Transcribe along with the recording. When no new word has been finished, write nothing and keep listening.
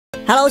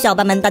Hello， 小伙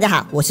伴们，大家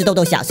好，我是豆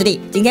豆小师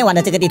弟。今天玩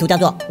的这个地图叫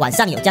做晚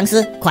上有僵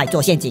尸，快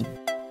做陷阱。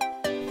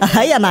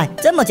哎呀妈，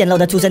这么简陋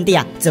的出生地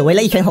啊，只围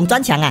了一圈红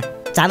砖墙啊！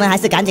咱们还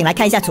是赶紧来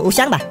看一下储物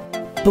箱吧。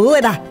不会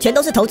吧，全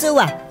都是投掷物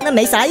啊，那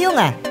没啥用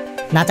啊。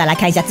那再来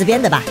看一下自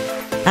编的吧。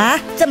啊，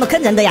这么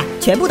坑人的呀，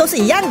全部都是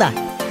一样的。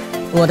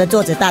我的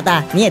桌子大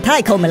大，你也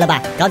太抠门了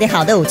吧！搞点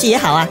好的武器也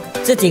好啊。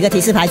这几个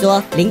提示牌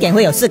说0点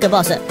会有4个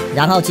boss，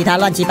 然后其他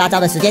乱七八糟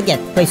的时间点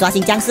会刷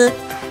新僵尸。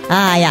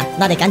哎呀，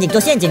那得赶紧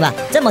做陷阱了。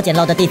这么简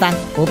陋的地方，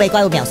不被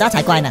怪物秒杀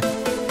才怪呢。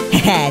嘿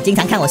嘿，经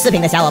常看我视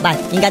频的小伙伴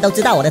应该都知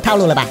道我的套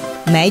路了吧？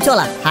没错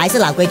了，还是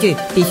老规矩，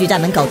必须在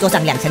门口做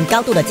上2层高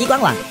度的激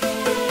光网。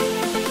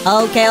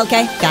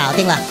OK， 搞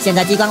定了。现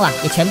在激光网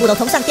也全部都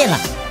通上电了。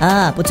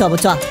啊，不错，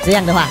这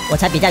样的话我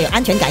才比较有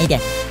安全感一点。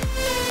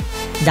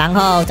然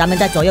后咱们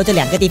在左右这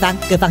2个地方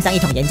各放上1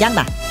桶岩浆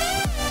吧。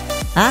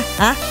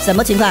什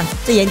么情况？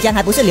这岩浆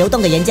还不是流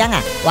动的岩浆啊，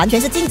完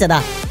全是静着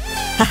的。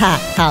哈哈，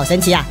好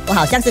神奇啊！我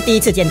好像是第一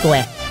次见过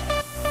哎。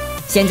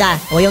现在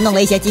我又弄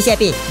了一些机械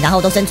臂，然后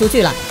都伸出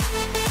去了。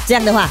这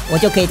样的话，我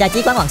就可以在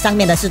激光网上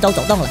面的四周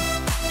走动了。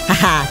哈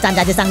哈，站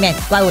在这上面，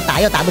怪物打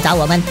又打不着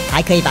我们，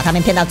还可以把他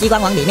们骗到激光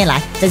网里面来，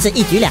真是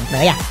一举两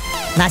得呀！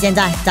那现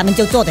在咱们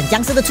就坐等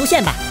僵尸的出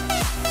现吧。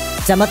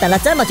怎么等了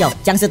这么久，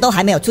僵尸都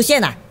还没有出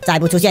现啊？再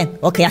不出现，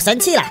我可要生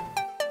气了！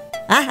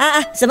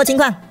什么情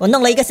况？我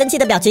弄了一个生气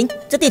的表情，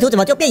这地图怎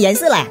么就变颜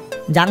色了呀？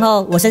然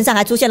后我身上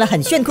还出现了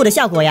很炫酷的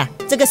效果呀，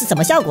这个是什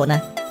么效果呢？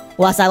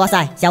哇塞，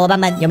小伙伴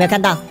们有没有看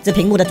到这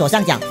屏幕的左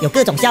上角有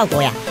各种效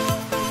果呀？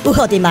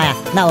我的妈呀，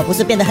那我不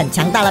是变得很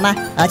强大了吗？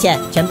而且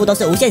全部都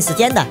是无限时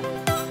间的。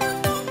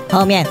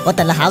后面我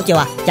等了好久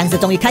啊，僵尸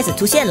终于开始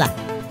出现了。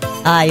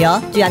哎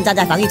呦，居然站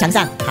在防御墙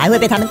上，还会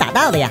被他们打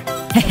到的呀！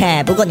嘿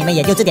嘿，不过你们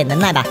也就这点能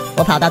耐吧，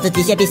我跑到这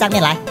机械臂上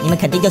面来，你们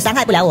肯定就伤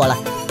害不了我了。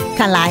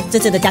看来这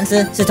次的僵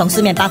尸是从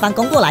四面八方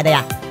攻过来的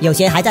呀，有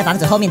些还在房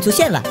子后面出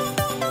现了。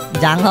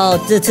然后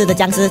这次的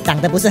僵尸长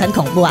得不是很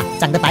恐怖啊，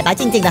长得白白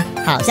净净的，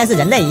好像是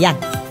人类一样。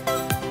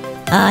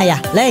哎呀，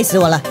累死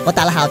我了！我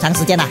打了好长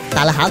时间了，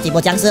打了好几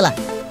波僵尸了，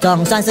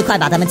总算是快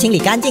把他们清理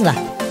干净了。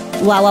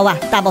哇，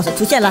大 boss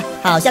出现了，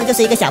好像就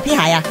是一个小屁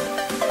孩呀！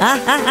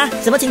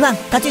什么情况？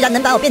他居然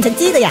能把我变成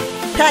鸡的呀！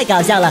太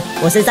搞笑了！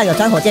我身上有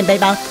穿火箭背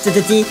包，这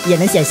只鸡也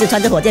能显示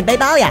穿着火箭背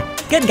包呀！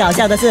更搞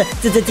笑的是，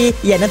这只鸡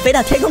也能飞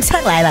到天空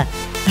上来了。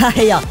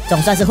哎呦，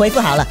总算是恢复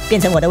好了，变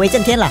成我的威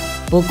震天了。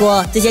不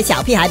过这些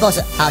小屁孩 boss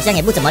好像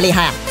也不怎么厉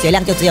害啊，血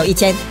量就只有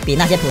1000，比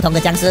那些普通的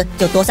僵尸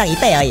就多上1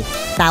倍而已。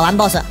打完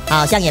boss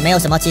好像也没有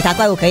什么其他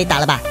怪物可以打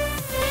了吧？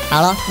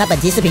好了，那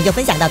本期视频就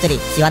分享到这里，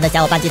喜欢的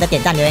小伙伴记得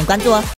点赞、留言、关注哦。